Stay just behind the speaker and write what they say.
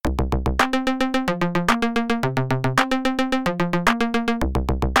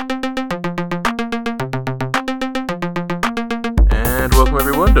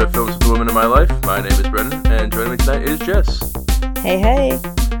everyone, to Films with the Women in My Life. My name is Brennan, and joining me tonight is Jess. Hey, hey.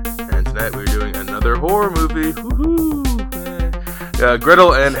 And tonight we're doing another horror movie. Woohoo!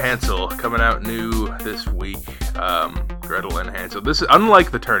 Gretel and Hansel, coming out new this week. Gretel and Hansel. This is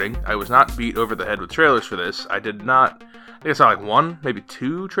unlike The Turning. I was not beat over the head with trailers for this. I think I saw like one, maybe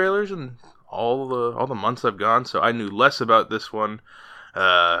two trailers in all the months I've gone, so I knew less about this one.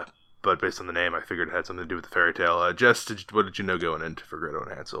 But based on the name, I figured it had something to do with the fairy tale. Jess, what did you know going into for Gretel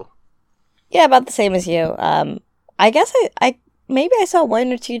and Hansel? Yeah, about the same as you. I guess I maybe I saw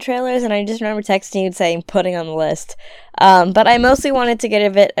one or two trailers, and I just remember texting you saying putting on the list. But I mostly wanted to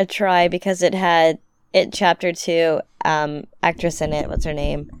give it a try because it had Chapter 2 actress in it. What's her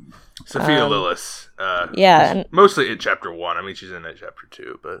name? Sophia Lillis. Yeah. Mostly It Chapter 1. I mean, she's in It Chapter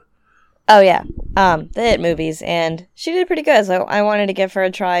 2, but... Oh, yeah. The It movies, and she did pretty good, so I wanted to give her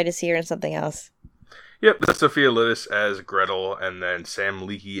a try to see her in something else. Yep, that's Sophia Lillis as Gretel, and then Sam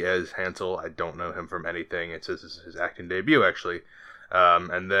Leakey as Hansel. I don't know him from anything. It says this is his acting debut, actually.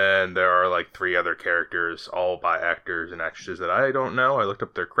 And then there are like three other characters, all by actors and actresses that I don't know. I looked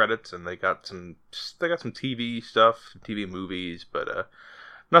up their credits, and they got some TV stuff, TV movies, but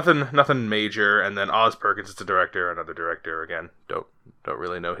nothing major. And then Oz Perkins is the director, another director. Again, don't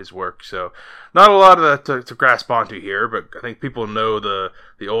really know his work, so not a lot of that to grasp onto here. But I think people know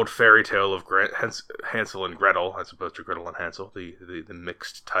the old fairy tale of Hansel and Gretel, as opposed to Gretel and Hansel, the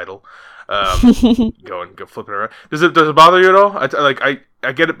mixed title. Go flip it around. Does it bother you at all?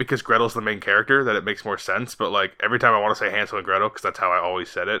 I get it because Gretel's the main character, that it makes more sense. But like every time I want to say Hansel and Gretel, because that's how I always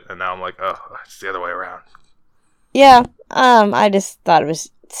said it, and now I'm like, oh, it's the other way around. Yeah. I just thought it was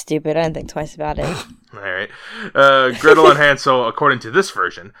stupid. I didn't think twice about it. Alright. Gretel and Hansel, according to this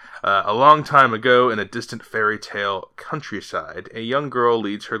version, a long time ago in a distant fairy tale countryside, a young girl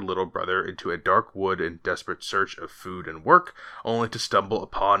leads her little brother into a dark wood in desperate search of food and work, only to stumble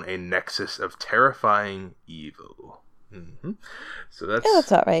upon a nexus of terrifying evil. Mm-hmm. So that's... Yeah,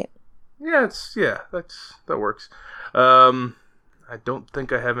 that's alright. Yeah, that works. I don't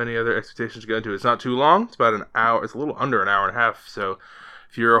think I have any other expectations to go into. It's not too long. It's about an hour. It's a little under an hour and a half, so...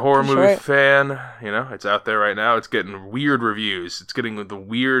 If you're a horror movie fan, it's out there right now. It's getting weird reviews. It's getting the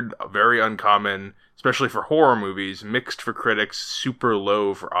weird, very uncommon, especially for horror movies, mixed for critics, super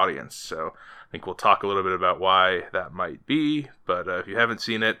low for audience. So I think we'll talk a little bit about why that might be. But if you haven't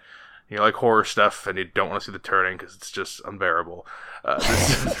seen it, you like horror stuff, and you don't want to see The Turning because it's just unbearable,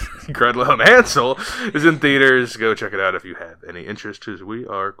 Gretel and Hansel is in theaters. Go check it out if you have any interest, because we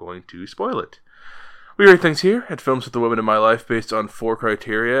are going to spoil it. We rate things here at Films with the Women in My Life based on 4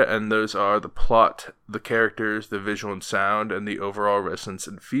 criteria, and those are the plot, the characters, the visual and sound, and the overall resonance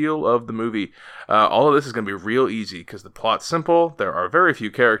and feel of the movie. All of this is going to be real easy because the plot's simple, there are very few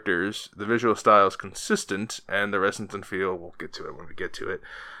characters, the visual style is consistent, and the resonance and feel, we'll get to it when we get to it.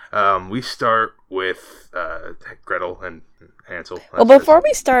 We start with Gretel and Hansel. Well, before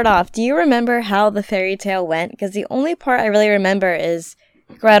we start off, do you remember how the fairy tale went? Because the only part I really remember is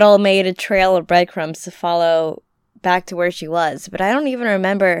Gretel made a trail of breadcrumbs to follow back to where she was, but I don't even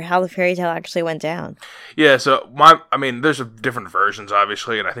remember how the fairy tale actually went down. Yeah, so there's different versions,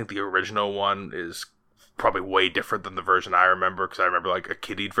 obviously, and I think the original one is probably way different than the version I remember, because I remember like a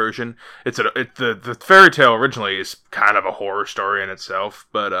kiddied version. The fairy tale originally is kind of a horror story in itself,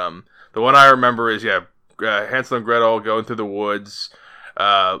 but the one I remember is Hansel and Gretel going through the woods,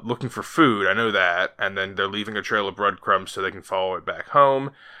 looking for food, I know that, and then they're leaving a trail of breadcrumbs so they can follow it back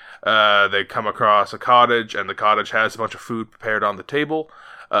home. They come across a cottage, and the cottage has a bunch of food prepared on the table.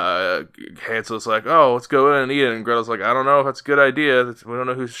 Hansel's like, oh, let's go in and eat it, and Gretel's like, I don't know if that's a good idea, we don't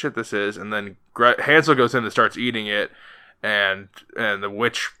know whose shit this is, and then Hansel goes in and starts eating it, and the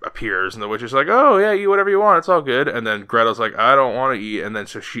witch appears, and the witch is like, oh, yeah, eat whatever you want, it's all good, and then Gretel's like, I don't want to eat, and then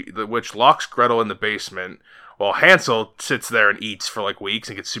so the witch locks Gretel in the basement, while Hansel sits there and eats for like weeks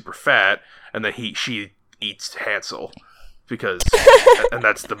and gets super fat, and then she eats Hansel, because and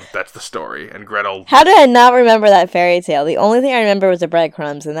that's the story. And Gretel, how did I not remember that fairy tale? The only thing I remember was the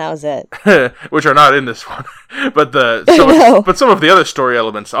breadcrumbs, and that was it. Which are not in this one, but some of the other story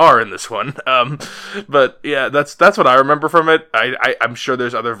elements are in this one. But yeah, that's what I remember from it. I'm sure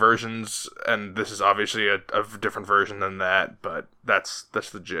there's other versions, and this is obviously a different version than that. But that's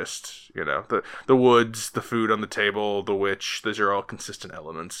the gist. The woods, the food on the table, the witch. Those are all consistent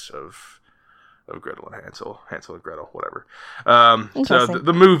elements of Gretel and Hansel and Gretel, whatever. So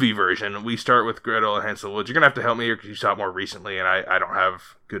the movie version, we start with Gretel and Hansel. You're gonna have to help me here because you saw it more recently, and I don't have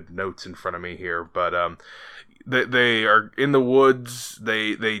good notes in front of me here. But they are in the woods.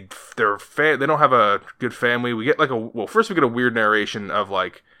 They don't have a good family. We get first we get a weird narration of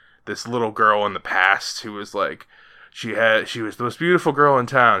like this little girl in the past who was like she was the most beautiful girl in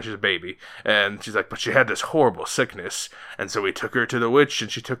town. She's a baby. And she's like, but she had this horrible sickness. And so we took her to the witch,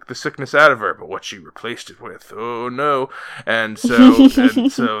 and she took the sickness out of her. But what she replaced it with, oh no. And so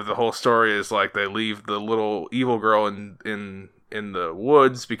the whole story is like they leave the little evil girl in the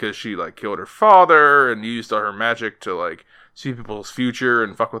woods because she like killed her father and used all her magic to like see people's future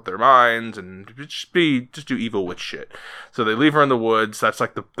and fuck with their minds and just do evil witch shit. So they leave her in the woods. That's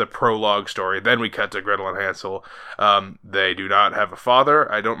like the prologue story. Then we cut to Gretel and Hansel. They do not have a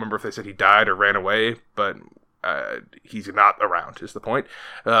father. I don't remember if they said he died or ran away, but he's not around is the point.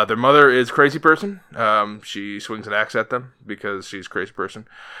 Their mother is a crazy person. She swings an axe at them because she's a crazy person.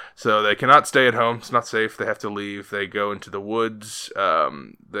 So they cannot stay at home. It's not safe. They have to leave. They go into the woods. They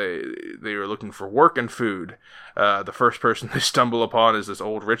are looking for work and food. The first person they stumble upon is this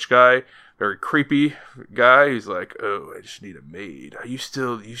old rich guy, very creepy guy. He's like, "Oh, I just need a maid. You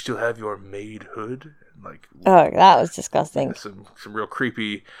still have your maidhood?" Like, oh, that was disgusting. Some real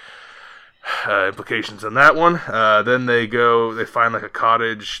creepy implications on that one. Then they find like a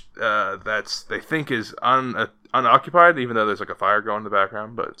cottage they think is unoccupied, even though there's like a fire going in the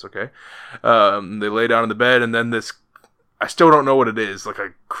background, but it's okay. They lay down in the bed, and then I still don't know what it is, like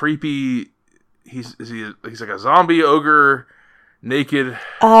a creepy, he's like a zombie ogre, naked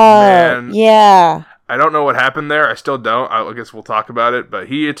man. Yeah. I don't know what happened there. I still don't. I guess we'll talk about it. But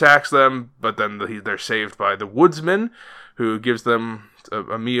he attacks them, but then they're saved by the woodsman, who gives them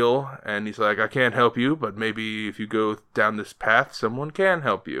a meal, and he's like, I can't help you, but maybe if you go down this path, someone can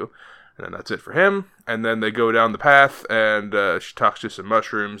help you. And then that's it for him. And then they go down the path, and she talks to some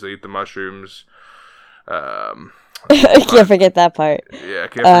mushrooms. They eat the mushrooms. I can't forget that part. Yeah, I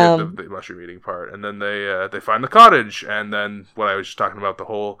can't forget the mushroom eating part. And then they find the cottage, and then what I was just talking about, the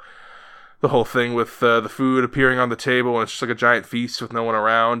whole thing with the food appearing on the table, and it's just like a giant feast with no one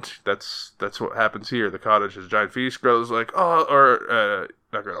around. That's what happens here. The cottage is a giant feast. Gretel's like,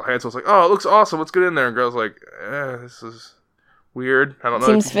 not Gretel. Hansel's like, oh, it looks awesome. Let's get in there. And Gretel's like, this is weird. I don't know.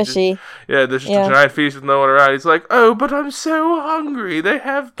 Seems fishy. There's just a giant feast with no one around. He's like, oh, but I'm so hungry. They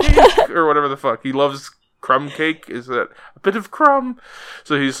have cake or whatever the fuck. He loves crumb cake. Is that a bit of crumb?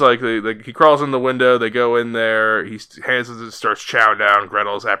 So he's like, he crawls in the window. They go in there. Hansel starts chowing down.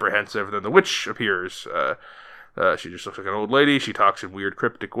 Gretel's apprehensive. And then the witch appears. She just looks like an old lady. She talks in weird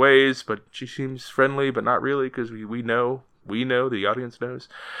cryptic ways, but she seems friendly, but not really, because we know, the audience knows.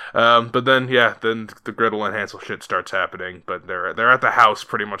 But then the Gretel and Hansel shit starts happening. But they're at the house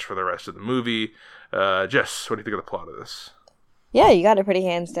pretty much for the rest of the movie. Jess, what do you think of the plot of this? Yeah, you got it pretty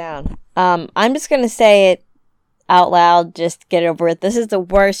hands down. I'm just going to say it out loud, just get it over with. This is the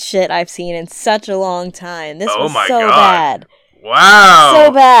worst shit I've seen in such a long time. This was so bad. Wow.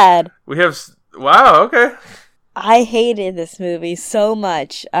 So bad. Wow, okay. I hated this movie so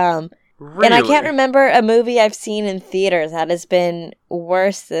much. Really? And I can't remember a movie I've seen in theaters that has been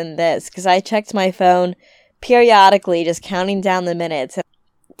worse than this, because I checked my phone periodically, just counting down the minutes.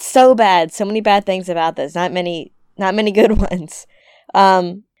 So bad. So many bad things about this. Not many good ones.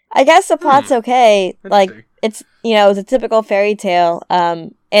 I guess the plot's okay. Like, it's, it's a typical fairy tale.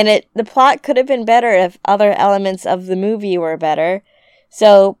 And the plot could have been better if other elements of the movie were better.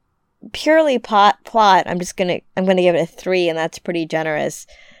 So, purely plot, I'm gonna give it a 3, and that's pretty generous.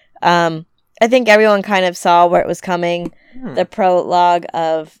 I think everyone kind of saw where it was coming. The prologue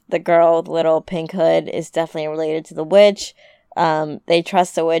of the girl with the little pink hood is definitely related to the witch. They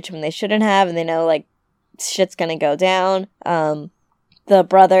trust the witch when they shouldn't have, and they know, like, shit's gonna go down. The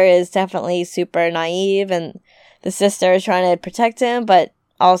brother is definitely super naive, and the sister is trying to protect him, but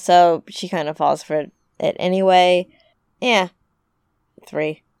also she kind of falls for it anyway. Yeah.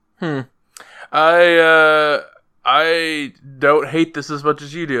 3. I don't hate this as much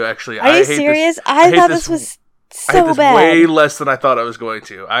as you do, actually. Are you serious? I thought this was so bad. Way less than I thought I was going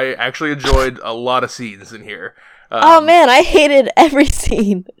to. I actually enjoyed a lot of scenes in here. Oh man, I hated every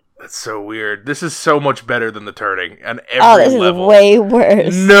scene. That's so weird. This is so much better than The Turning on every this level. Is way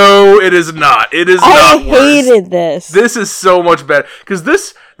worse. No, it is not. It is not worse. I hated this. This is so much better. Because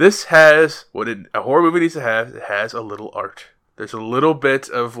this has what a horror movie needs to have. It has a little art. There's a little bit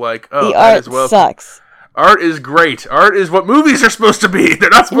of like, the art sucks. Art is great. Art is what movies are supposed to be.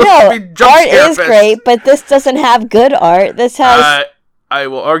 They're not supposed to be jump scare art is great, but this doesn't have good art. This has... I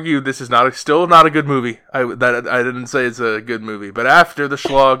will argue this is still not a good movie. I didn't say it's a good movie, but after the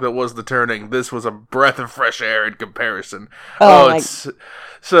schlock that was The Turning, this was a breath of fresh air in comparison.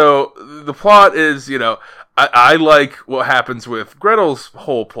 So the plot is, I like what happens with Gretel's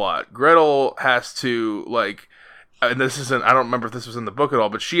whole plot. Gretel has to, like, and this isn't, I don't remember if this was in the book at all,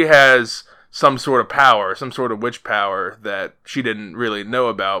 but she has some sort of power, some sort of witch power that she didn't really know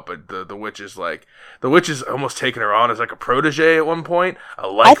about, but the witch is almost taking her on as like a protege at one point.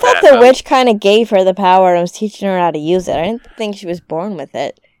 I thought the witch kind of gave her the power and was teaching her how to use it. I didn't think she was born with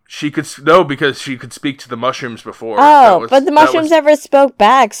it. Because she could speak to the mushrooms before. Oh, but the mushrooms never spoke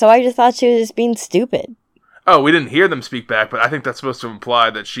back, so I just thought she was just being stupid. Oh, we didn't hear them speak back, but I think that's supposed to imply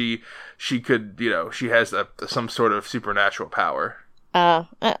that she could, she has some sort of supernatural power.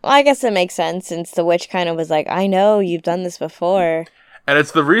 I guess it makes sense, since the witch kind of was like, I know, you've done this before. And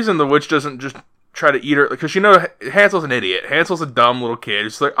it's the reason the witch doesn't just try to eat her, because Hansel's an idiot. Hansel's a dumb little kid.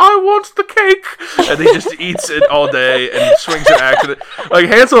 He's like, I want the cake! And he just eats it all day and swings an axe at it. Like,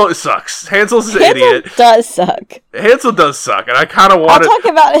 Hansel sucks. Hansel's an idiot. Hansel does suck. Hansel does suck, and I kind of want to... I'll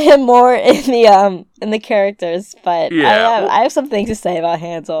talk about him more in the characters, but yeah, I have some things to say about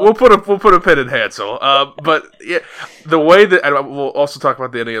Hansel. We'll put a pin in Hansel. But yeah, the way that... And we'll also talk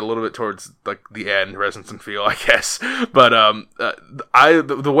about the ending a little bit towards like the end, resonance and feel, I guess. But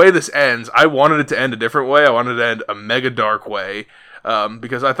the way this ends, I wanted it to end a different way. I wanted it to end a mega dark way,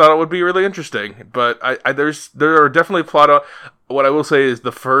 because I thought it would be really interesting. But there are definitely plot. What I will say is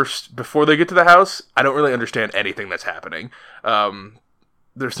before they get to the house, I don't really understand anything that's happening.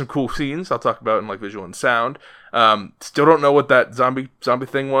 There's some cool scenes I'll talk about in like visual and sound. Still don't know what that zombie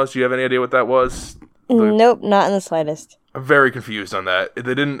thing was. Do you have any idea what that was? Nope, not in the slightest. I'm very confused on that.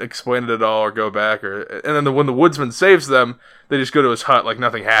 They didn't explain it at all or go back. And then when the woodsman saves them, they just go to his hut like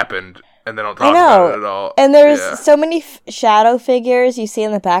nothing happened, and they don't talk about it at all. And there's so many shadow figures you see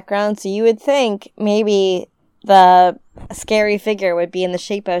in the background, so you would think maybe the scary figure would be in the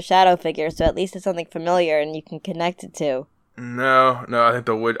shape of a shadow figure, so at least it's something familiar and you can connect it to. No, I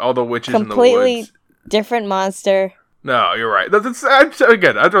think all the witches completely in the woods. Different monster. No, you're right.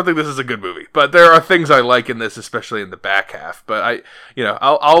 Again, I don't think this is a good movie, but there are things I like in this, especially in the back half. But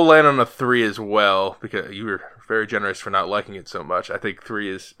I'll land on a 3 as well, because you were very generous for not liking it so much. I think 3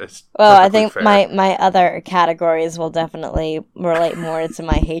 is well. I think fair. my other categories will definitely relate more to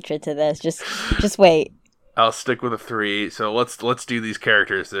my hatred to this. Just wait. I'll stick with a 3. So let's do these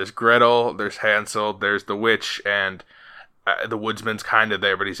characters. There's Gretel, there's Hansel, there's the witch, and the woodsman's kind of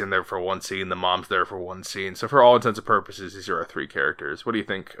there, but he's in there for one scene. The mom's there for one scene. So for all intents and purposes, these are our 3 characters. What do you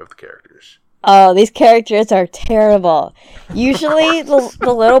think of the characters? Oh, these characters are terrible. Usually, the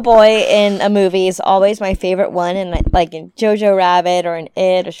little boy in a movie is always my favorite one, and like in Jojo Rabbit or in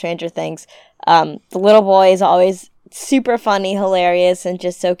It or Stranger Things, the little boy is always super funny, hilarious, and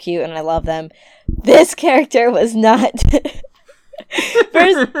just so cute, and I love them. This character was not.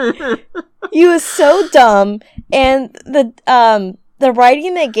 First, he was so dumb, and the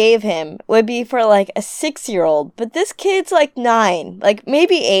writing they gave him would be for like a 6-year-old, but this kid's like 9, like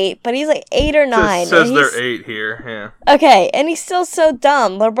maybe 8, but he's like 8 or 9. It says they're 8 here, yeah. Okay, and he's still so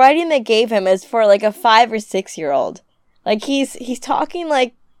dumb. The writing they gave him is for like a 5 or 6-year-old. Like he's talking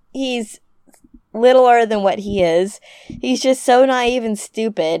like he's littler than what he is. He's just so naive and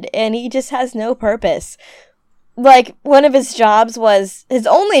stupid, and he just has no purpose. Like, one of his jobs his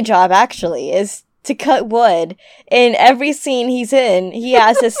only job actually, is to cut wood. In every scene he's in, he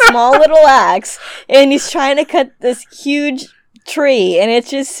has this small little axe, and he's trying to cut this huge tree, and it's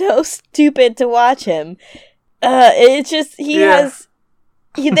just so stupid to watch him. It's just, they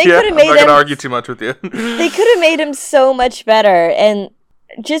could have made him... I'm not gonna argue too much with you. They could have made him so much better, and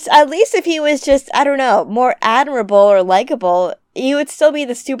just, at least if he was just, I don't know, more admirable or likable, he would still be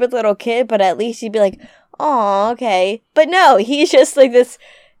the stupid little kid, but at least you'd be like, oh, okay. But no, he's just like this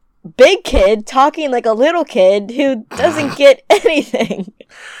big kid talking like a little kid who doesn't get anything.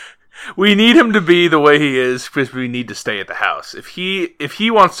 We need him to be the way he is because we need to stay at the house. If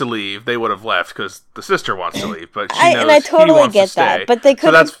he wants to leave, they would have left because the sister wants to leave. But she knows and I totally get that. But they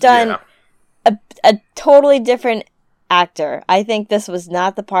could have done a totally different actor. I think this was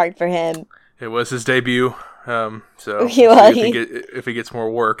not the part for him. It was his debut. So if he gets more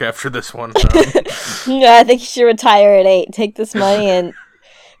work after this one. No, I think he should retire at 8. Take this money and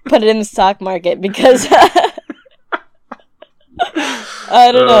put it in the stock market because I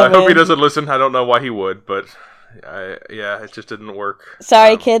don't know. I hope he doesn't listen. I don't know why he would, but it just didn't work.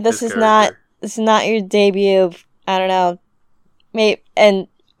 Sorry, kid. This is not your debut. I don't know. Maybe, and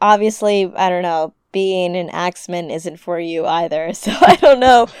obviously, I don't know. Being an Axeman isn't for you either. So I don't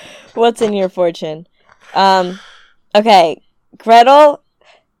know what's in your fortune. Okay, Gretel,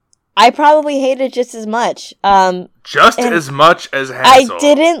 I probably hated just as much. Just as much as Hansel. I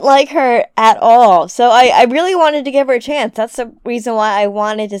didn't like her at all. So I really wanted to give her a chance. That's the reason why I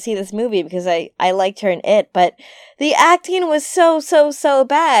wanted to see this movie, because I liked her in it. But the acting was so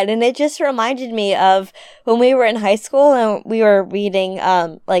bad. And it just reminded me of when we were in high school and we were reading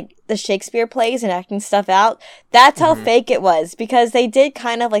like the Shakespeare plays and acting stuff out. That's how fake it was, because they did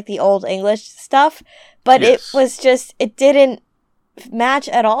kind of like the Old English stuff. But it was just, it didn't match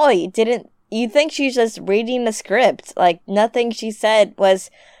at all. You'd think she's just reading the script. Like, nothing she said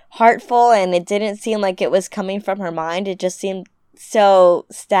was heartful, and it didn't seem like it was coming from her mind. It just seemed so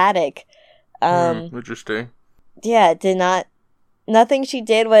static. Interesting. Yeah, it did not. Nothing she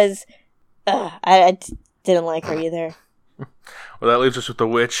did was. I didn't like her either. Well, that leaves us with the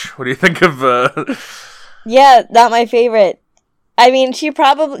witch. What do you think of? Yeah, not my favorite. I mean, she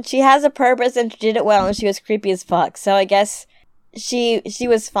has a purpose and she did it well, and she was creepy as fuck. So I guess she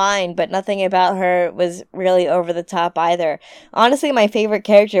was fine, but nothing about her was really over the top either. Honestly, my favorite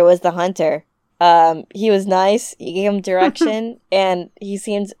character was the hunter. He was nice. You gave him direction, and he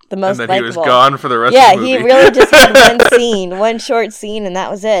seems the most likable. And then he was gone for the rest of the movie. Yeah, he really just had one short scene, and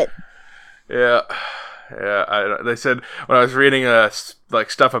that was it. Yeah. They said when I was reading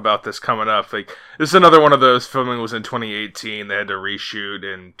like stuff about this coming up, like this is another one of those. Filming was in 2018. They had to reshoot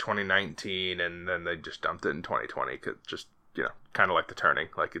in 2019, and then they just dumped it in 2020. Just kind of like The Turning.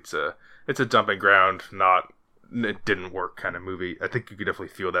 Like it's a dumping ground. It didn't work kind of movie. I think you could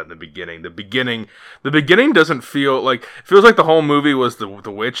definitely feel that in the beginning. The beginning doesn't feel like, it feels like the whole movie was the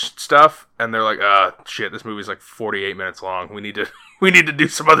witch stuff, and they're like, shit, this movie's like 48 minutes long. We need to do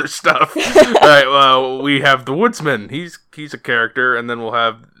some other stuff. All right, well, we have the woodsman. He's a character, and then we'll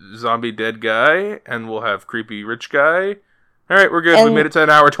have zombie dead guy, and we'll have creepy rich guy. All right, we're good. We made it to an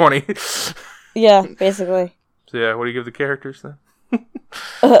hour 20. Yeah, basically. So yeah, what do you give the characters then?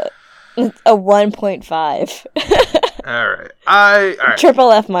 A 1.5. All right. All right. Triple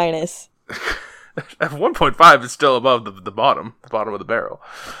F minus. 1.5 is still above the bottom of the barrel.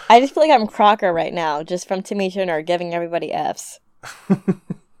 I just feel like I'm Crocker right now, just from Timmy Turner giving everybody Fs. I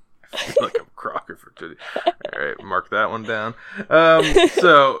feel like I'm Crocker for today. All right, mark that one down.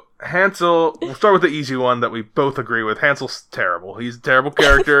 So Hansel, we'll start with the easy one that we both agree with. Hansel's terrible. He's a terrible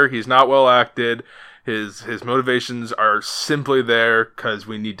character. He's not well acted. His motivations are simply there because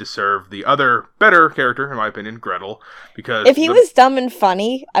we need to serve the other better character, in my opinion, Gretel. Because if he was dumb and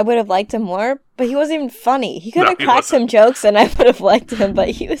funny, I would have liked him more. But he wasn't even funny. He could have cracked some jokes, and I would have liked him. But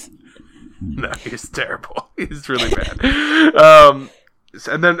he was. No, he's terrible. He's really bad.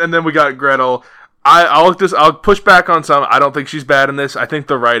 And then we got Gretel. I'll push back on some. I don't think she's bad in this. I think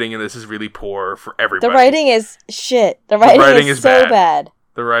the writing in this is really poor for everybody. The writing is shit. The writing is so bad.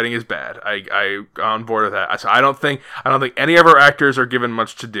 The writing is bad. I on board with that. So I don't think any of our actors are given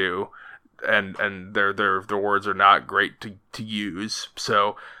much to do, and their words are not great to use.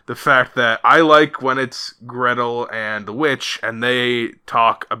 So the fact that I like when it's Gretel and the witch, and they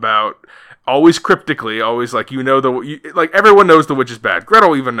talk about always cryptically, always like like everyone knows the witch is bad.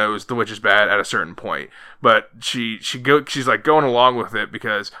 Gretel even knows the witch is bad at a certain point, but she's like going along with it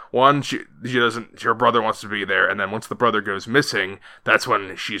because one, she doesn't, her brother wants to be there, and then once the brother goes missing, that's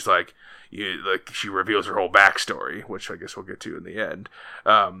when she's like she reveals her whole backstory, which I guess we'll get to in the end.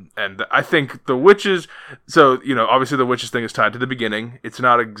 And I think the witches, so obviously the witches thing is tied to the beginning. It's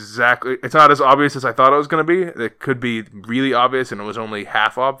not as obvious as I thought it was going to be. It could be really obvious, and it was only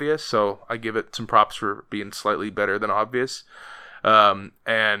half obvious. So I give it some props for being slightly better than obvious. And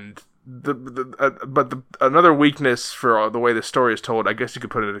another weakness for the way the story is told, I guess you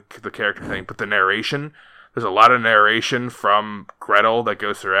could put it the character thing, but the narration. There's a lot of narration from Gretel that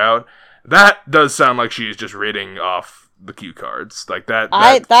goes throughout. That does sound like she's just reading off the cue cards, like that.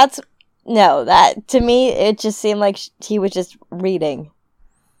 That to me it just seemed like he was just reading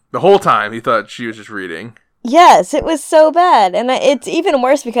the whole time. He thought she was just reading. Yes, it was so bad, and it's even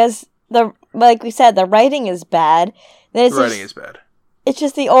worse because like we said, the writing is bad. The writing is bad. It's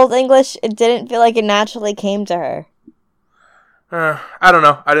just the Old English. It didn't feel like it naturally came to her. I don't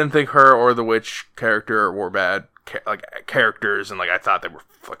know. I didn't think her or the witch character were bad characters, and like I thought they were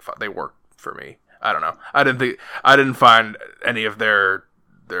they worked for me. I don't know. I didn't find any of their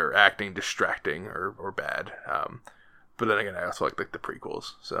acting distracting or bad. But then again, I also like the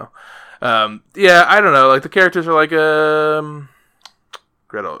prequels. So yeah, I don't know. Like the characters are like Gretel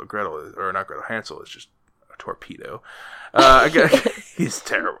or not Gretel. Hansel is just a torpedo. He's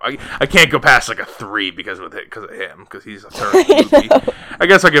terrible. I can't go past like a 3 because of him because he's a terrible movie. I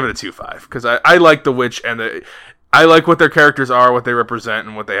guess I'll give it a 2.5 because I like the witch and I like what their characters are, what they represent,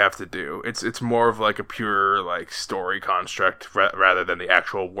 and what they have to do. It's more of like a pure like story construct rather than the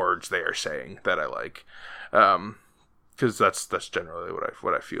actual words they are saying that I like, because that's generally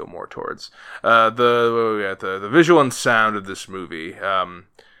what I feel more towards. The visual and sound of this movie. I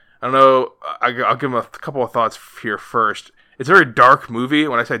don't know. I'll give them a couple of thoughts here first. It's a very dark movie.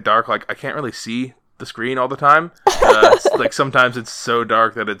 When I say dark, like I can't really see the screen all the time. Like sometimes it's so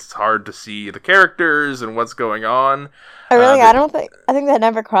dark that it's hard to see the characters and what's going on. I think that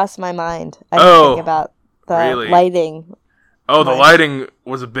never crossed my mind. I didn't think about the lighting. Oh, the lighting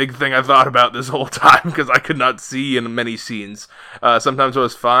was a big thing I thought about this whole time because I could not see in many scenes. Sometimes it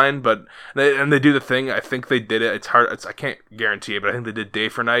was fine, but they do the thing. I think they did it. It's hard. I can't guarantee it, but I think they did day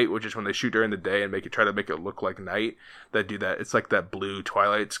for night, which is when they shoot during the day and try to make it look like night. They do that. It's like that blue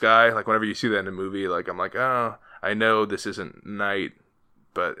twilight sky. Like whenever you see that in a movie, like I'm like, oh, I know this isn't night,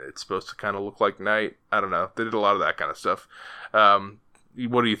 but it's supposed to kind of look like night. I don't know. They did a lot of that kind of stuff.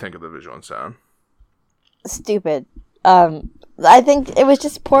 What do you think of the visual and sound? Stupid. I think it was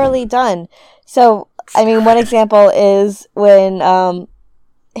just poorly done. So, I mean, one example is when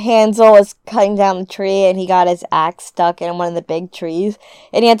Hansel was cutting down the tree and he got his axe stuck in one of the big trees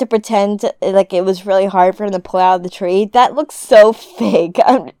and he had to pretend like it was really hard for him to pull out of the tree. That looks so fake.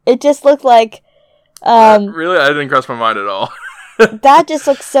 It just looked like... really? I didn't cross my mind at all. That just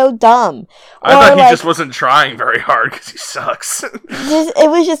looks so dumb. I thought he just wasn't trying very hard because he sucks.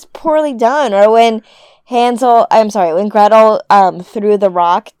 It was just poorly done. Or when... when Gretel threw the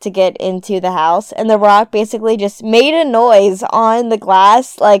rock to get into the house, and the rock basically just made a noise on the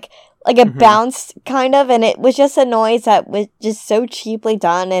glass, like it bounced, kind of, and it was just a noise that was just so cheaply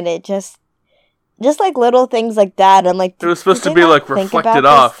done, and it just like little things like that. I'm like, it was supposed to be like reflected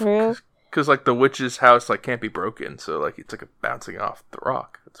off, because like the witch's house like can't be broken, so like it's like a bouncing off the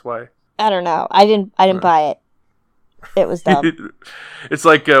rock. That's why. I don't know. I didn't buy it. It was dumb. It's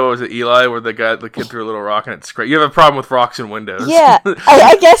like, what was it, Eli, where the kid threw a little rock and it's great. You have a problem with rocks and windows. Yeah,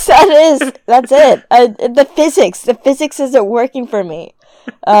 I guess that's it. The physics isn't working for me.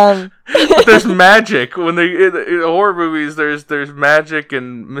 But there's magic. When in horror movies, there's magic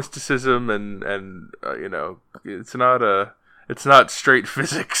and mysticism and you know, it's not straight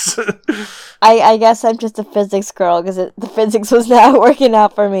physics. I guess I'm just a physics girl because the physics was not working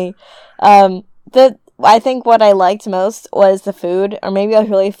out for me. I think what I liked most was the food, or maybe I was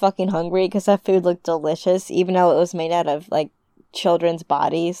really fucking hungry because that food looked delicious, even though it was made out of, like, children's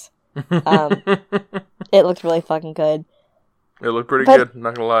bodies. It looked really fucking good. It looked pretty good,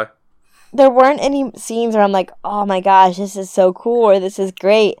 not gonna lie. There weren't any scenes where I'm like, oh my gosh, this is so cool, or this is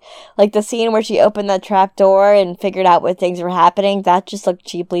great. Like, the scene where she opened that trap door and figured out what things were happening, that just looked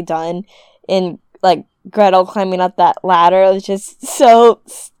cheaply done. In, like, Gretel climbing up that ladder, it was just so...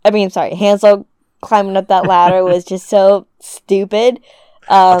 Hansel climbing up that ladder was just so stupid.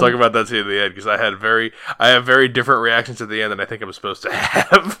 I'll talk about that scene at the end because I have very different reactions at the end than I think I'm supposed to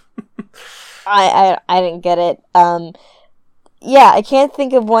have. I didn't get it. Yeah, I can't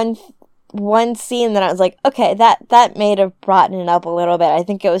think of one scene that I was like, okay, that may have brought it up a little bit. I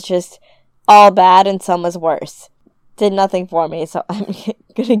think it was just all bad and some was worse. Did nothing for me, so I'm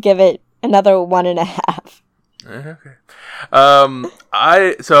gonna give it another 1.5. Okay.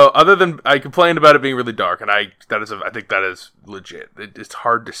 Other than I complained about it being really dark, and I think that is legit. It's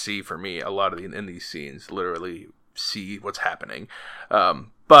hard to see for me a lot of in these scenes, literally see what's happening.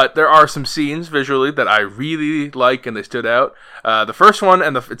 But there are some scenes visually that I really like, and they stood out. The first one,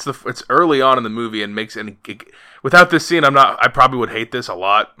 and it's early on in the movie, and without this scene, I probably would hate this a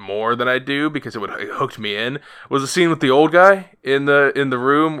lot more than I do because it hooked me in. Was the scene with the old guy in the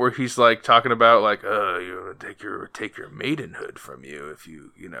room where he's like talking about like, you take your maidenhood from you if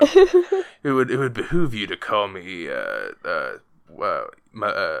you know it would behoove you to call me my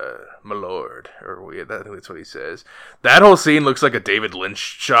lord, or I think that's what he says. That whole scene looks like a David Lynch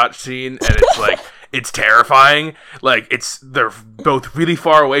shot scene, and it's like it's terrifying. Like they're both really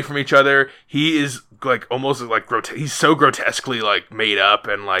far away from each other. He is like almost like he's so grotesquely like made up,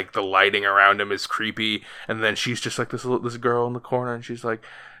 and like the lighting around him is creepy. And then she's just like this girl in the corner, and she's like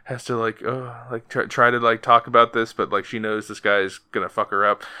has to like try to like talk about this, but like she knows this guy's gonna fuck her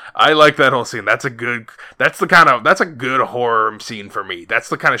up. I like that whole scene. That's a good horror scene for me. That's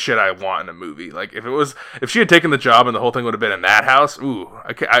the kind of shit I want in a movie. Like if she had taken the job and the whole thing would have been in that house,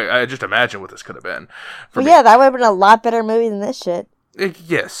 I just imagine what this could have been. Yeah, that would have been a lot better movie than this shit.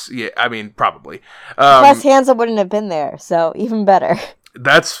 Yes, yeah, I mean probably. Plus Hansel wouldn't have been there, so even better.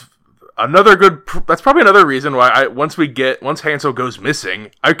 That's probably another reason why once Hansel goes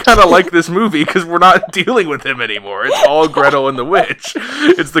missing, I kind of like this movie because we're not dealing with him anymore. It's all Gretel and the witch.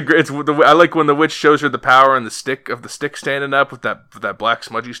 I like when the witch shows her the power and the stick standing up with that black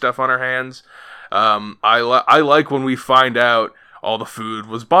smudgy stuff on her hands. I like when we find out all the food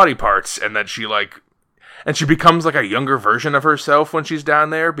was body parts and that she becomes like a younger version of herself when she's down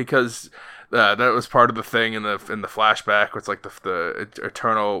there, because that was part of the thing in the flashback. It's like the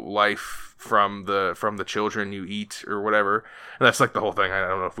eternal life from the children you eat or whatever, and that's like the whole thing. I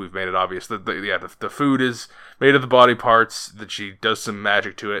don't know if we've made it obvious that the food is made of the body parts, that she does some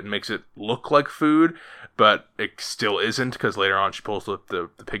magic to it and makes it look like food, but it still isn't, because later on she pulls the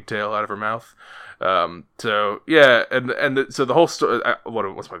pigtail out of her mouth. So yeah, so the whole story.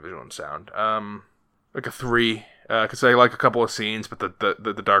 What's my visual and sound? Like a 3. Because I like a couple of scenes, but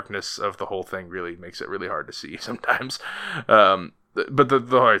the darkness of the whole thing really makes it really hard to see sometimes. But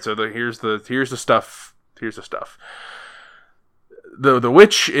here's the stuff. The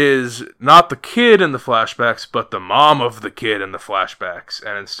witch is not the kid in the flashbacks, but the mom of the kid in the flashbacks.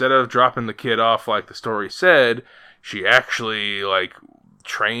 And instead of dropping the kid off like the story said, she actually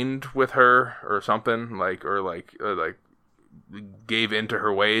trained with her or something, or gave into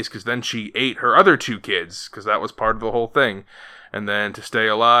her ways, because then she ate her other 2 kids, because that was part of the whole thing. And then to stay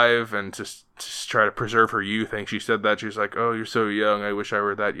alive and to try to preserve her youth, I think she said that. She's like, "Oh, you're so young. I wish I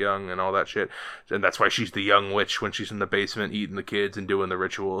were that young," and all that shit. And that's why she's the young witch when she's in the basement eating the kids and doing the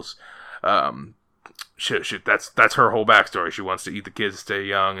rituals. That's her whole backstory. She wants to eat the kids, stay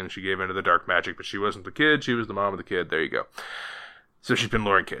young, and she gave into the dark magic, but she wasn't the kid. She was the mom of the kid. There you go. So she's been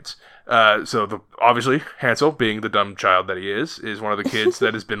luring kids. Obviously, Hansel, being the dumb child that he is one of the kids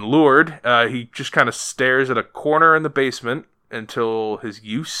that has been lured. He just kind of stares at a corner in the basement until his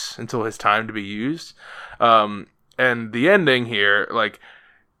time to be used. And the ending here,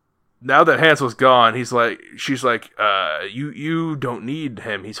 now that Hansel's gone, she's like, you don't need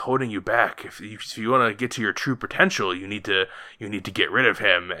him. He's holding you back. If you want to get to your true potential, you need to get rid of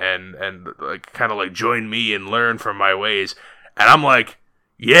him and join me and learn from my ways. And I'm like,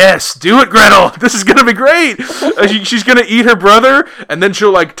 yes, do it, Gretel. This is gonna be great. She's gonna eat her brother, and then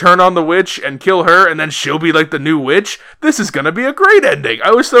she'll turn on the witch and kill her, and then she'll be the new witch. This is gonna be a great ending.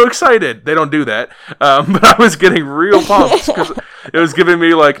 I was so excited. They don't do that, but I was getting real pumped because it was giving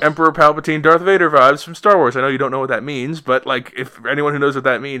me Emperor Palpatine, Darth Vader vibes from Star Wars. I know you don't know what that means, but if anyone who knows what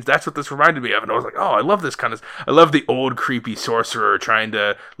that means, that's what this reminded me of. And I was like, oh, I love this I love the old creepy sorcerer trying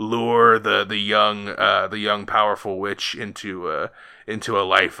to lure the young powerful witch into a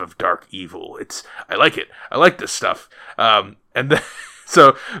life of dark evil. I like it. I like this stuff. And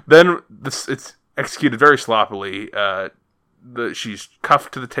then it's executed very sloppily. She's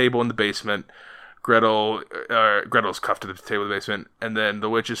cuffed to the table in the basement. Gretel's cuffed to the table in the basement, and then the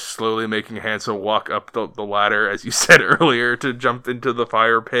witch is slowly making Hansel walk up the ladder, as you said earlier, to jump into the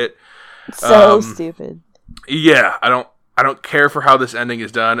fire pit. So stupid. Yeah, I don't care for how this ending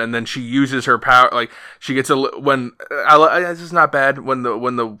is done, and then she uses her power. She gets this is not bad. When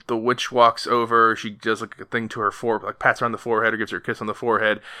the witch walks over, she does a thing to her forehead, pats her on the forehead or gives her a kiss on the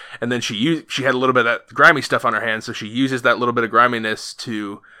forehead, and then she had a little bit of that grimy stuff on her hands, so she uses that little bit of griminess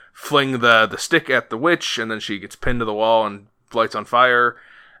to fling the stick at the witch, and then she gets pinned to the wall and lights on fire,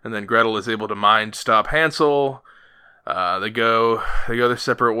 and then Gretel is able to mind stop Hansel. They go their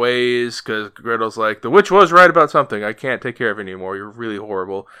separate ways because Gretel's like, the witch was right about something. I can't take care of you anymore. You're really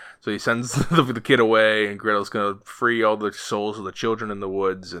horrible. So he sends the kid away, and Gretel's going to free all the souls of the children in the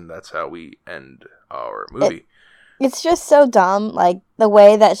woods, and that's how we end our movie. It's just so dumb. The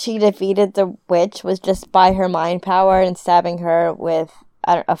way that she defeated the witch was just by her mind power and stabbing her with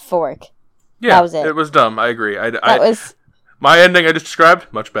a fork. Yeah, that was it. It was dumb. I agree. My ending I just described,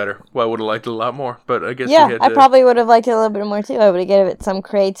 much better. Well, I would have liked it a lot more, but I guess I probably would have liked it a little bit more too. I would have given it some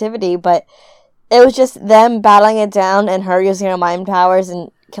creativity, but it was just them battling it down and her using her mind powers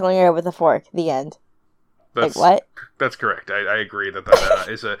and killing her with a fork. The end. What? That's correct. I agree that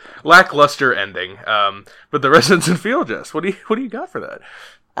is a lackluster ending. But the rest doesn't feel just. What do you got for that?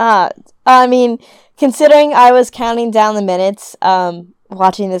 I mean, considering I was counting down the minutes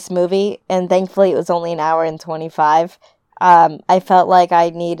watching this movie, and thankfully it was only 1 hour and 25. I felt like I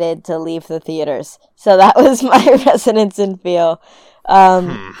needed to leave the theaters. So that was my resonance and feel.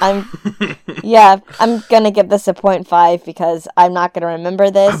 I'm gonna give this a 0.5 because I'm not gonna remember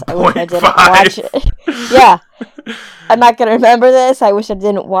this. I wish I didn't watch it. Yeah. I'm not gonna remember this. I wish I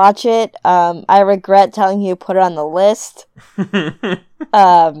didn't watch it. I regret telling you to put it on the list.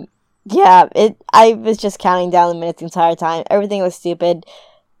 I was just counting down the minutes the entire time. Everything was stupid.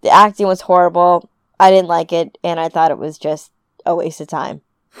 The acting was horrible. I didn't like it, and I thought it was just a waste of time.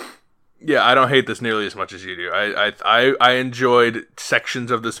 Yeah, I don't hate this nearly as much as you do. I enjoyed sections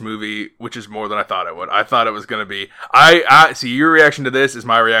of this movie, which is more than I thought it would. I thought it was going to be... I see, your reaction to this is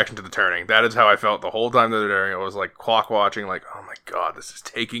my reaction to The Turning. That is how I felt the whole time that The Turning. I was like clock watching, like, oh my god, this is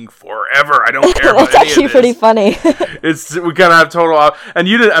taking forever. I don't care about any of this. That's actually pretty funny. We kind of have total... And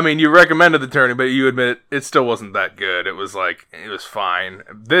you did. I mean, you recommended The Turning, but you admit it still wasn't that good. It was like, it was fine.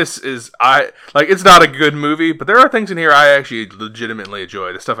 This is... it's not a good movie, but there are things in here I actually legitimately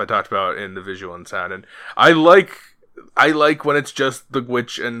enjoy. The stuff I talked about in the visual and sound, and I like when it's just the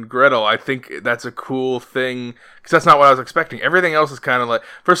witch and Gretel. I think that's a cool thing because that's not what I was expecting. Everything else is kind of like,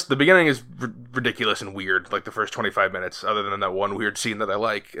 first, the beginning is ridiculous and weird, like the first 25 minutes, other than that one weird scene that I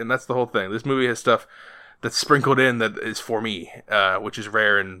like, and that's the whole thing. This movie has stuff that's sprinkled in that is for me, which is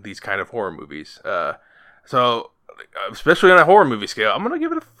rare in these kind of horror movies. So especially on a horror movie scale, I'm gonna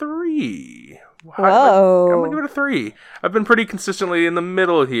give it a 3. Whoa. I'm gonna give it a 3. I've been pretty consistently in the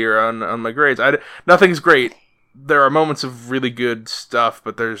middle here on my grades. Nothing's great. There are moments of really good stuff,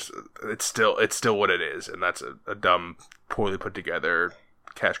 but it's still what it is, and that's a dumb, poorly put together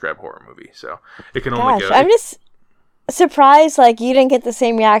cash grab horror movie. So it can only go. I'm just surprised you didn't get the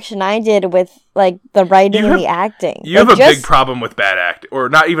same reaction I did with the writing and the acting. You have a big problem with bad acting, or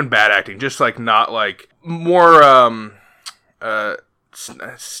not even bad acting, just not more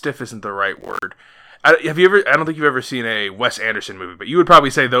stiff isn't the right word. I don't think you've ever seen a Wes Anderson movie, but you would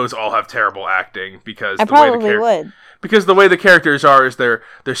probably say those all have terrible acting because I probably would. Because the way the characters are is they're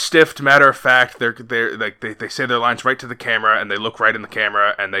stiff, matter of fact. They're like they say their lines right to the camera, and they look right in the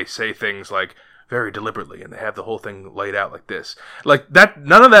camera, and they say things very deliberately, and they have the whole thing laid out like this. That,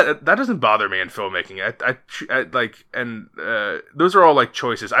 none of that doesn't bother me in filmmaking. Those are all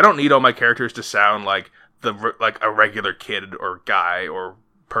choices. I don't need all my characters to sound like a regular kid or guy or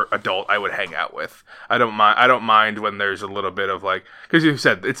adult I would hang out with. I don't mind when there's a little bit of because you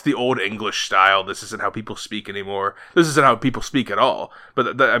said it's the old English style. This isn't how people speak anymore. This isn't how people speak at all.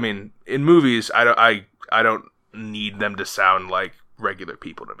 But I mean, in movies, I don't need them to sound like regular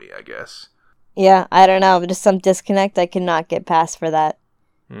people to me, I guess. Yeah, I don't know. Just some disconnect I cannot get past for that.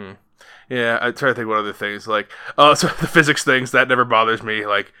 Yeah, I try to think what other things so the physics things that never bothers me.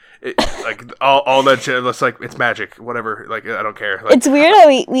 All that shit. It's it's magic, whatever. I don't care. It's weird how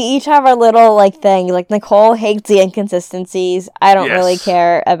we each have our little thing. Nicole hates the inconsistencies. I don't really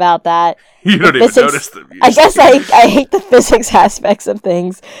care about that. You don't even notice them. I guess I hate the physics aspects of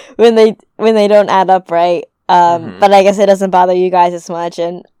things when they don't add up right. But I guess it doesn't bother you guys as much.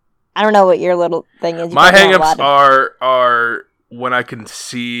 And I don't know what your little thing is. My hangups are when I can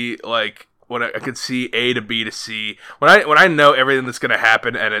see when I can see A to B to C. When I know everything that's going to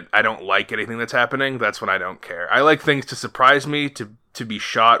happen and I don't like anything that's happening, that's when I don't care. I like things to surprise me, to be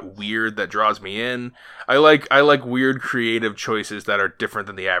shot weird that draws me in. I like weird creative choices that are different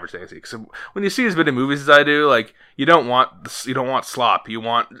than the average thing I see. So when you see as many movies as I do, you don't want slop. You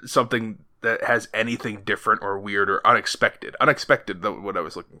want something that has anything different or weird or unexpected. Unexpected, what I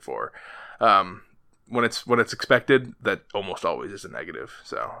was looking for. When it's expected, that almost always is a negative.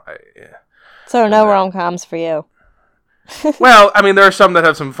 So yeah. So no rom-coms for you. Well, I mean, there are some that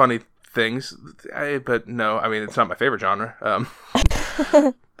have some funny things, but no, I mean, it's not my favorite genre.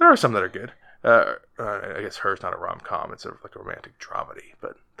 There are some that are good. I guess Her's not a rom-com; it's a romantic dramedy,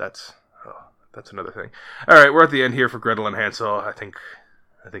 but that's another thing. All right, we're at the end here for Gretel and Hansel. I think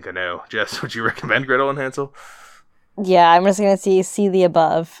I know. Jess, would you recommend Gretel and Hansel? Yeah, I'm just gonna see the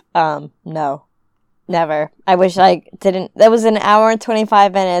above. No. Never. I wish I didn't. That was an hour and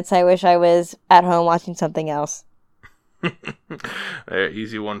 25 minutes. I wish I was at home watching something else.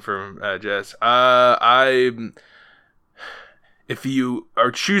 Easy one from Jess. If you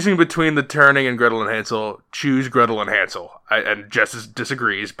are choosing between The Turning and Gretel and Hansel, choose Gretel and Hansel. And Jess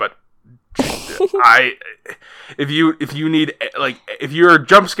disagrees, but if you're a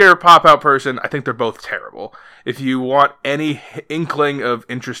jump scare pop out person, I think they're both terrible. If you want any inkling of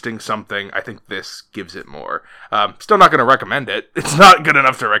interesting something, I think this gives it more. Still not going to recommend it. It's not good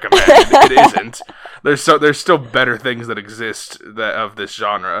enough to recommend. It isn't. There's still better things that exist of this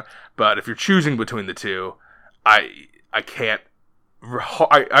genre. But if you're choosing between the two, I can't.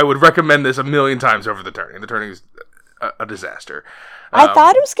 I would recommend this 1,000,000 times over The Turning. The Turning is a disaster. I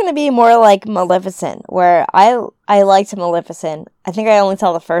thought it was going to be more like Maleficent, where I liked Maleficent. I think I only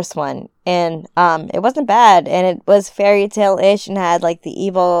saw the first one, and it wasn't bad, and it was fairy tale-ish and had the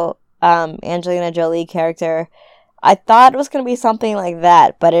evil Angelina Jolie character. I thought it was going to be something like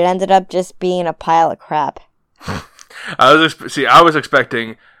that, but it ended up just being a pile of crap. I was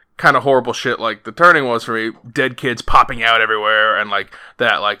expecting kind of horrible shit like The Turning was for me. Dead kids popping out everywhere, and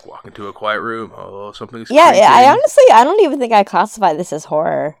walk into a quiet room. Oh, something's yeah. I honestly, I don't even think I classify this as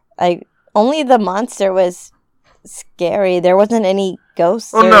horror. only the monster was scary. There wasn't any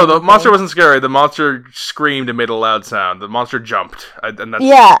ghosts. Oh no, the monster wasn't scary. The monster screamed and made a loud sound. The monster jumped. I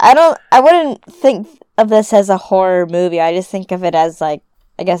wouldn't think of this as a horror movie. I just think of it as like,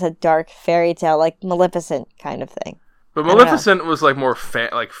 I guess, a dark fairy tale, like Maleficent kind of thing. But Maleficent was like more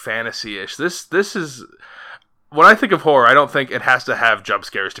like fantasy-ish. This is, when I think of horror, I don't think it has to have jump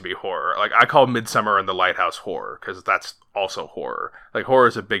scares to be horror. Like, I call Midsommar and The Lighthouse horror because that's also horror. Like, horror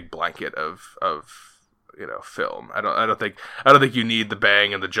is a big blanket of film. I don't think you need the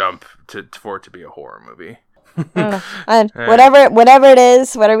bang and the jump for it to be a horror movie. Whatever it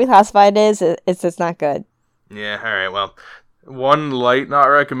is, whatever we classify it is, it's not good. Yeah. All right. Well, one light not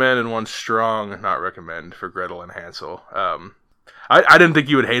recommend and one strong not recommend for Gretel and Hansel. I didn't think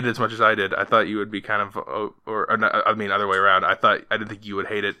you would hate it as much as I did. I thought you would be kind of, other way around. I didn't think you would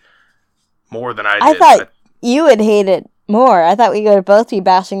hate it more than I did. I thought you would hate it more. I thought we would both be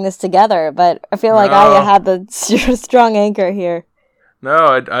bashing this together, but I feel like I had the strong anchor here. No,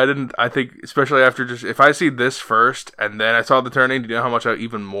 I didn't. I think, especially after if I see this first and then I saw The Turning, do you know how much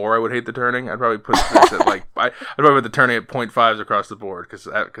even more I would hate The Turning? I'd probably put this at I'd probably put The Turning at 0.5s across the board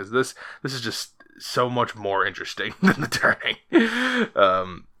because this is just so much more interesting than The Turning.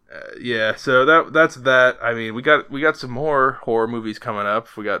 Yeah, so that's that. I mean, we got some more horror movies coming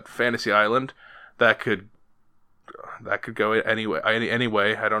up. We got Fantasy Island that could go any way. I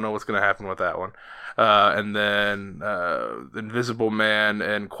don't know what's going to happen with that one. And then Invisible Man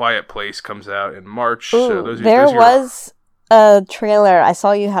and Quiet Place comes out in March. Ooh, so there was a trailer. I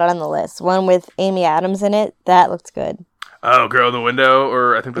saw you had it on the list. One with Amy Adams in it. That looked good. Oh, Girl in the Window,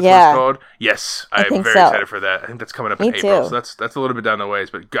 or I think that's what it's called. Yes, I'm very excited for that. I think that's coming up in April, so that's a little bit down the ways,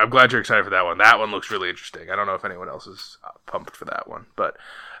 but I'm glad you're excited for that one. That one looks really interesting. I don't know if anyone else is pumped for that one, but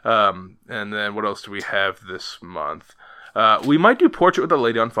and then what else do we have this month? We might do Portrait with a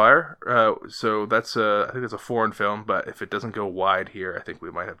Lady on Fire. So that's I think that's a foreign film, but if it doesn't go wide here, I think we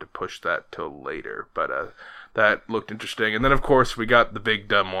might have to push that till later. But that looked interesting. And then of course we got the big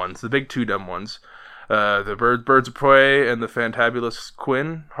dumb ones, the big two dumb ones. The Birds of Prey and the Fantabulous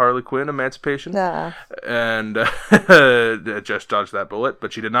Harley Quinn, Emancipation. And just dodged that bullet,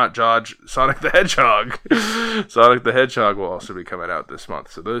 but she did not dodge Sonic the Hedgehog. Sonic the Hedgehog will also be coming out this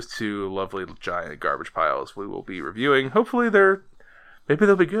month. So those two lovely giant garbage piles we will be reviewing. Hopefully maybe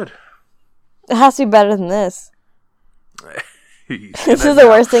they'll be good. It has to be better than this. This is the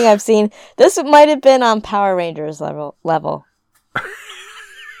worst thing I've seen. This might have been on Power Rangers level.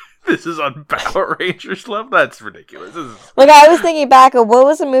 This is on Power Rangers level? That's ridiculous. I was thinking back of what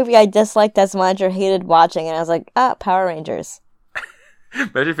was a movie I disliked as much or hated watching, and I was like, Power Rangers.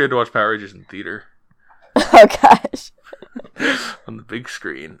 Imagine if you had to watch Power Rangers in theater. Oh, gosh. On the big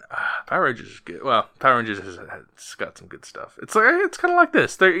screen. Power Rangers is good. Well, Power Rangers has got some good stuff. It's kind of like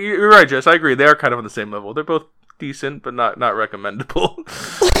this. You're right, Jess. I agree. They are kind of on the same level. They're both decent, but not recommendable.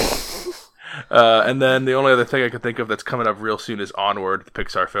 And then the only other thing I could think of that's coming up real soon is Onward, the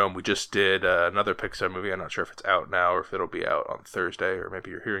Pixar film. We just did another Pixar movie. I'm not sure if it's out now or if it'll be out on Thursday, or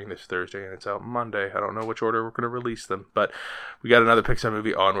maybe you're hearing this Thursday and it's out Monday. I don't know which order we're going to release them, but we got another Pixar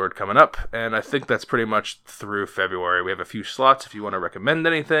movie, Onward, coming up, and I think that's pretty much through February. We have a few slots if you want to recommend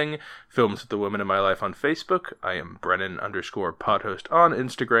anything. Films with the Women in My Life on Facebook. I am Brennan_podhost on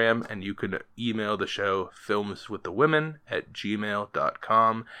Instagram, and you can email the show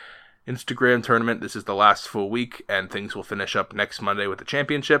filmswiththewomen@gmail.com. Instagram tournament. This is the last full week, and things will finish up next Monday with the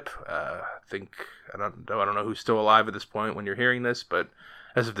championship. I don't know who's still alive at this point when you're hearing this, but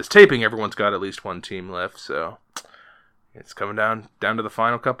as of this taping, everyone's got at least one team left. So it's coming down to the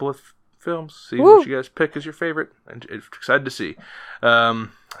final couple of films. See what you guys pick as your favorite, and excited to see. I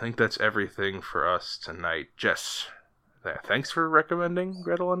think that's everything for us tonight. Jess, thanks for recommending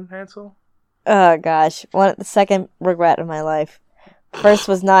Gretel and Hansel. Oh gosh, the second regret of my life. First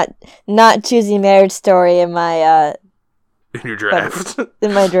was not choosing Marriage Story in my in your draft.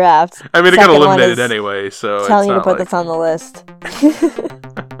 In my draft. I mean, it got eliminated anyway, so telling you to put this on the list.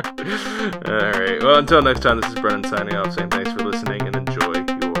 All right. Well, until next time, this is Brennan signing off, saying thanks for listening and enjoy your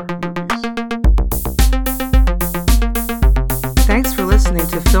movies. Thanks for listening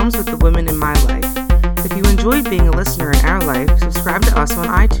to Films with the Women in My Life. If you enjoyed being a listener in our life, subscribe to us on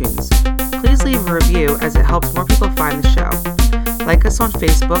iTunes. Please leave a review as it helps more people find the show. Like us on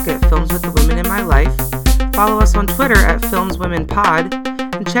Facebook at Films with the Women in My Life, follow us on Twitter at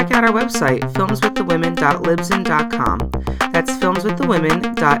FilmsWomenPod, and check out our website, filmswiththewomen.libsyn.com. That's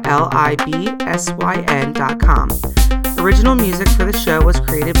filmswiththewomen.libsyn.com. Original music for the show was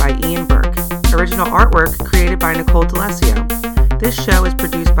created by Ian Burke. Original artwork created by Nicole D'Alessio. This show is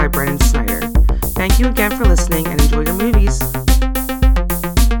produced by Brennan Snyder. Thank you again for listening, and enjoy your movies.